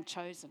rejected, I am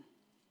chosen.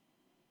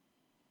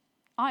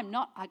 I'm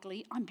not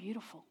ugly, I'm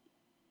beautiful.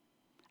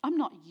 I'm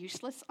not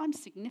useless, I'm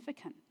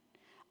significant.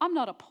 I'm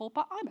not a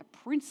pauper, I'm a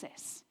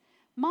princess.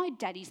 My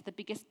daddy's the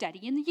biggest daddy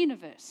in the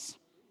universe.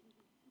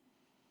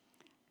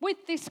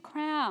 With this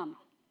crown,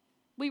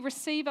 we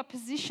receive a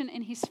position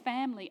in his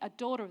family, a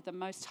daughter of the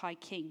Most High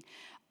King,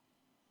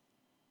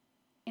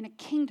 in a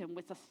kingdom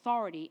with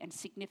authority and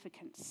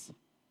significance.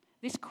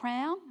 This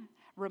crown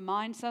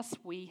reminds us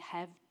we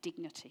have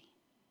dignity.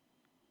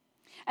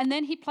 And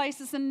then he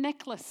places a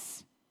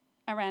necklace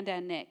around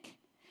our neck.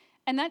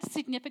 And that's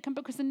significant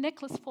because the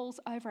necklace falls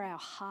over our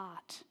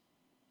heart,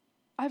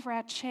 over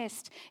our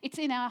chest. It's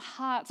in our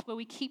hearts where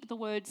we keep the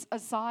words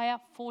Isaiah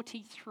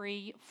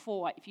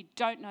 43:4. If you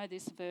don't know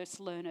this verse,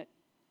 learn it.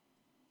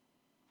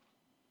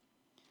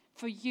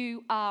 For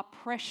you are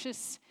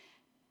precious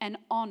and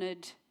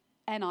honoured,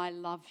 and I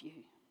love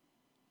you.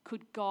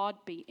 Could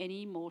God be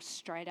any more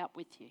straight up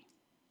with you?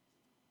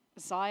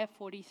 Isaiah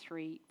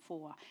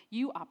 43:4.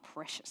 You are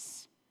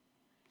precious.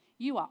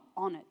 You are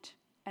honoured,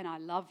 and I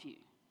love you.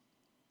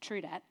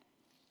 True that.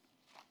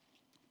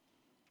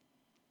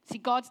 See,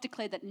 God's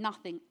declared that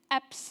nothing,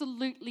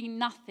 absolutely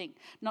nothing,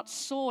 not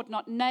sword,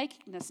 not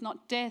nakedness,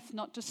 not death,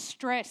 not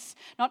distress,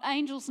 not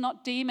angels,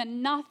 not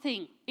demon,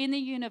 nothing in the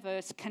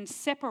universe can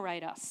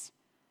separate us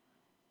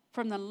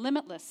from the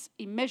limitless,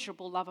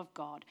 immeasurable love of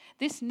God.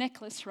 This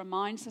necklace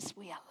reminds us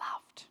we are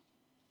loved.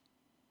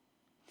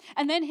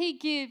 And then he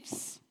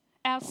gives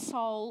our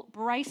soul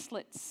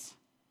bracelets.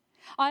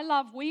 I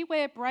love, we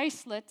wear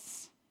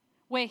bracelets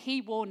where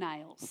he wore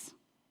nails.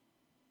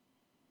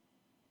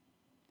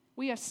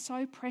 We are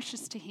so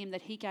precious to him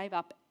that he gave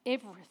up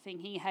everything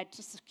he had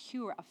to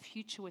secure a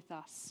future with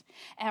us,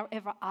 our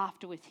ever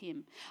after with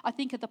him. I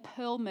think of the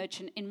pearl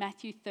merchant in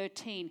Matthew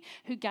 13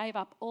 who gave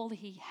up all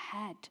he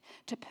had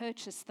to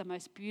purchase the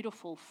most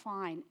beautiful,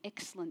 fine,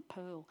 excellent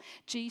pearl.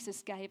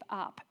 Jesus gave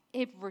up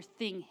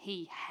everything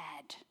he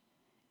had,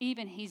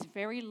 even his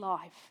very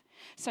life,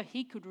 so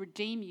he could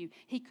redeem you.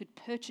 He could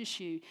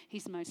purchase you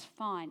his most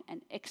fine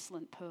and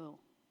excellent pearl.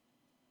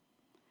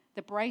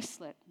 The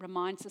bracelet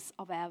reminds us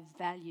of our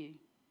value.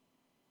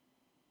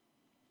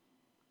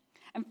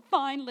 And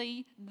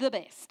finally, the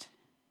best.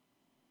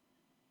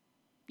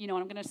 You know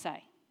what I'm going to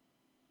say.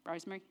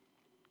 Rosemary?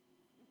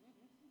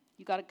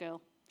 You got it,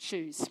 girl.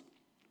 Shoes.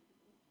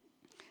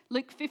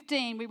 Luke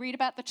 15, we read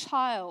about the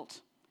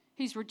child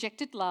who's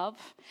rejected love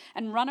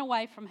and run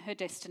away from her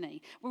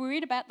destiny. We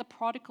read about the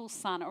prodigal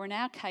son, or in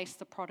our case,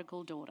 the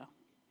prodigal daughter.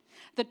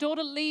 The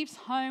daughter leaves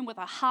home with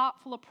a heart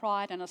full of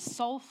pride and a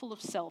soul full of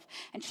self,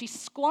 and she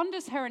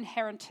squanders her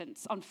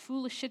inheritance on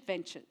foolish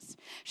adventures.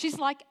 She's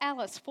like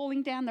Alice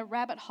falling down the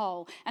rabbit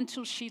hole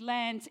until she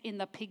lands in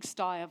the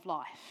pigsty of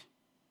life,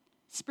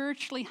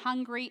 spiritually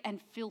hungry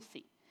and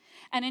filthy.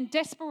 And in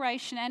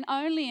desperation, and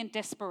only in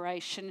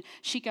desperation,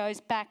 she goes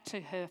back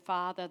to her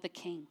father, the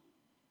king.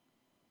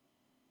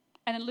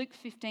 And in Luke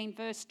 15,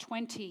 verse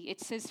 20, it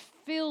says,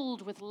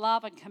 filled with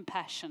love and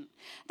compassion,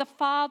 the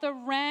father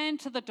ran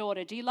to the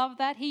daughter. Do you love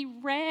that? He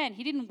ran.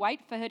 He didn't wait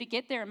for her to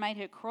get there and made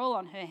her crawl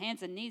on her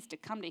hands and knees to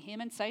come to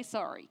him and say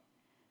sorry.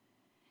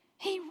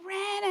 He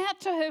ran out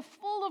to her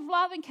full of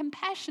love and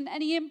compassion,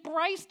 and he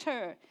embraced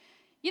her.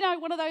 You know,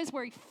 one of those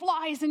where he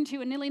flies into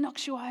you and nearly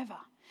knocks you over.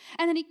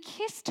 And then he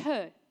kissed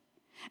her.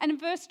 And in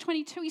verse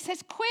 22, he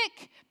says,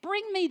 quick,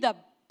 bring me the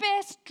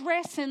best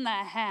dress in the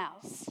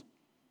house.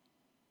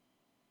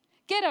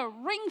 Get a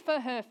ring for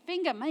her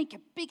finger, make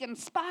it big and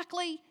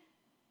sparkly,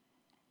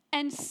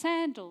 and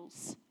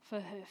sandals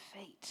for her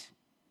feet.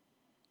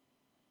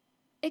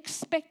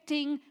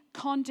 Expecting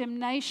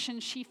condemnation,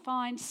 she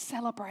finds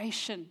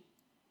celebration.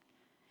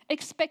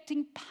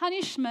 Expecting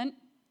punishment,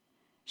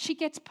 she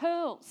gets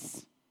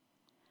pearls.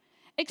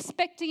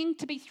 Expecting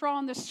to be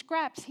thrown the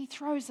scraps, he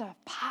throws a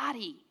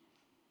party.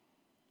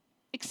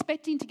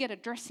 Expecting to get a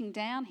dressing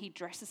down, he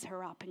dresses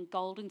her up in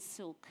golden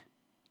silk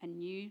and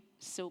new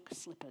silk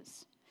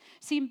slippers.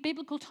 See, in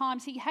biblical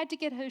times, he had to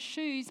get her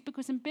shoes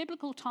because in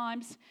biblical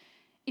times,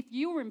 if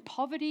you were in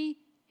poverty,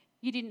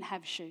 you didn't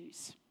have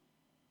shoes.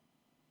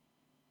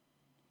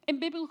 In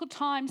biblical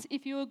times,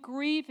 if you were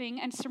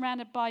grieving and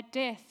surrounded by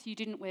death, you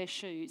didn't wear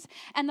shoes.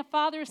 And the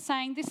father is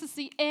saying this is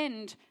the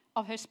end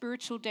of her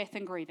spiritual death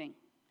and grieving.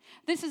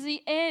 This is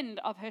the end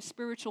of her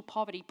spiritual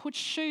poverty. Put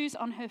shoes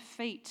on her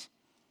feet.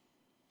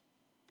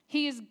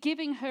 He is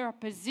giving her a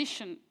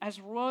position as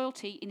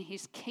royalty in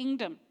his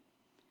kingdom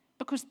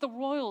because the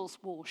royals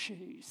wore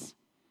shoes.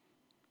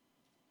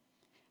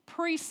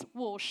 Priests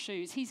wore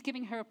shoes. He's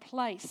giving her a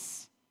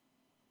place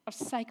of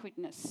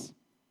sacredness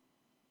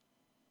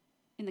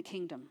in the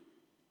kingdom.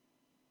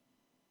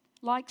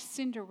 Like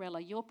Cinderella,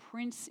 your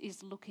prince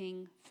is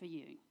looking for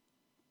you.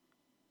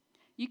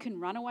 You can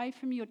run away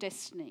from your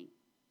destiny,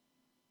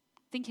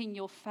 thinking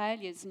your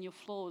failures and your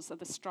flaws are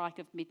the strike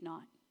of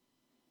midnight.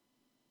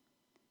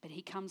 But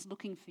he comes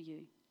looking for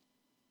you.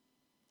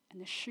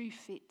 And the shoe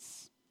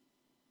fits.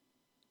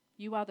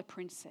 You are the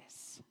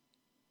princess.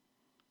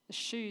 The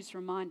shoes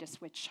remind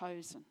us we're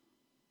chosen.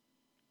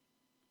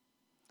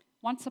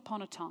 Once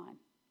upon a time,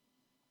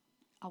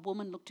 a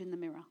woman looked in the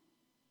mirror,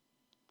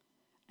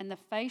 and the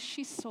face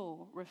she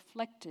saw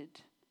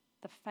reflected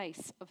the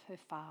face of her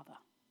father.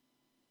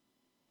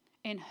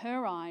 In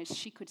her eyes,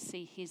 she could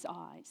see his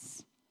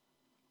eyes,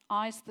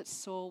 eyes that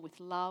saw with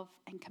love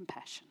and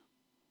compassion.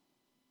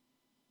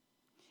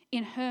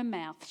 In her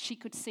mouth, she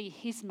could see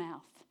his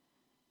mouth,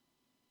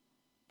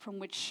 from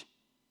which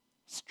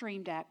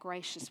streamed out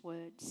gracious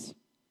words.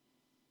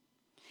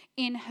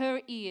 In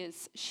her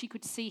ears, she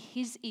could see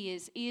his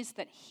ears, ears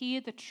that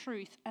hear the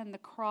truth and the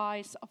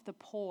cries of the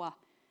poor,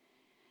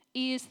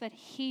 ears that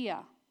hear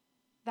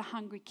the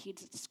hungry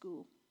kids at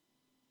school.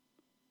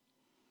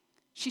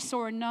 She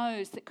saw a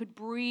nose that could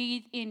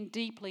breathe in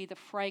deeply the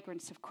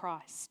fragrance of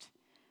Christ,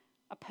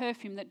 a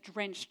perfume that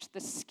drenched the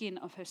skin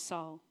of her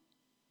soul.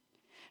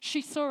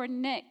 She saw a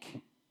neck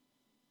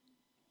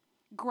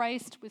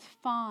graced with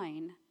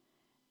fine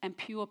and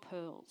pure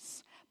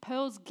pearls,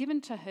 pearls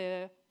given to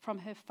her from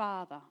her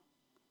father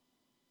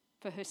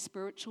for her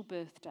spiritual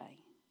birthday,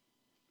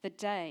 the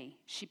day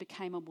she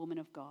became a woman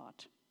of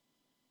God.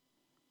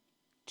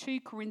 2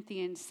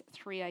 Corinthians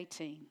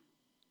 3:18.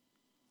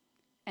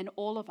 And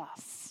all of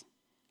us,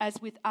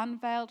 as with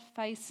unveiled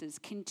faces,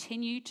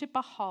 continue to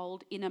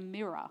behold in a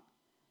mirror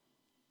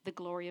the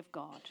glory of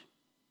God.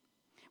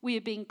 We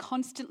are being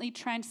constantly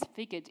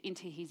transfigured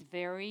into his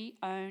very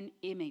own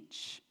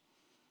image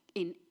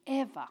in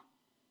ever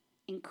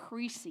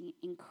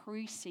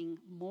increasing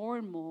more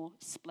and more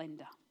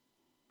splendor.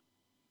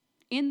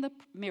 In the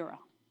mirror,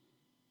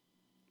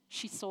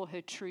 she saw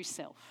her true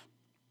self.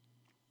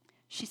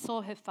 She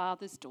saw her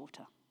father's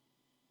daughter,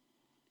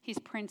 his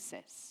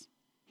princess,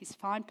 his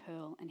fine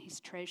pearl and his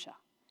treasure,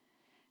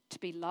 to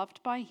be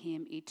loved by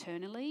him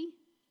eternally,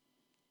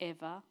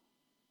 ever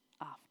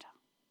after.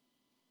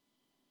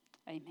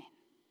 Amen.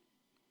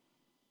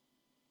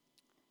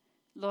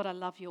 Lord, I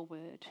love your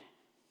word.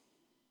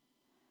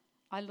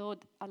 I love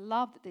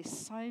that there's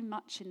so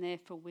much in there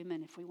for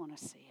women if we want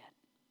to see it.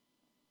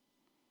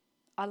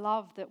 I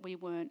love that we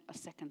weren't a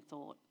second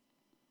thought.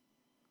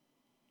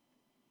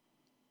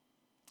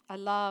 I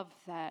love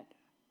that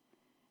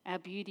our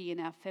beauty and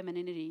our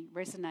femininity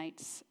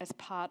resonates as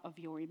part of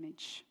your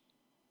image,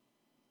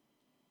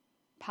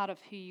 part of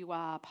who you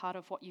are, part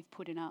of what you've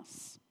put in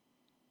us.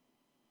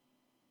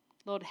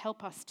 Lord,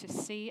 help us to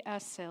see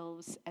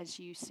ourselves as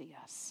you see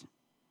us,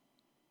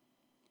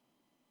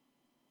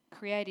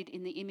 created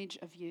in the image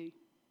of you,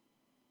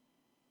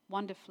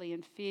 wonderfully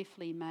and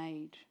fearfully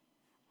made,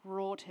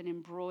 wrought and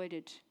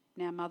embroidered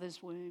in our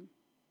mother's womb.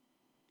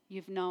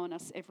 You've known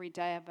us every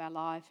day of our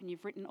life, and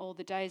you've written all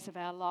the days of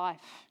our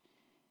life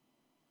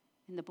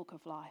in the book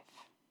of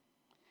life.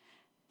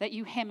 That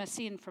you hem us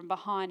in from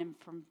behind and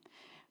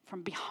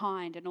from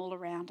behind and all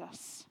around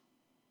us.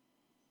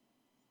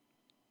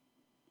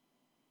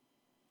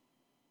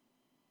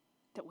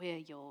 That we are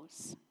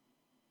yours,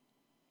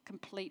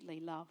 completely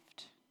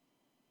loved,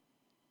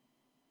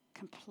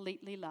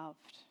 completely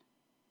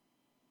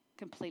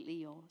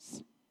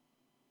yours.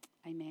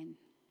 Amen.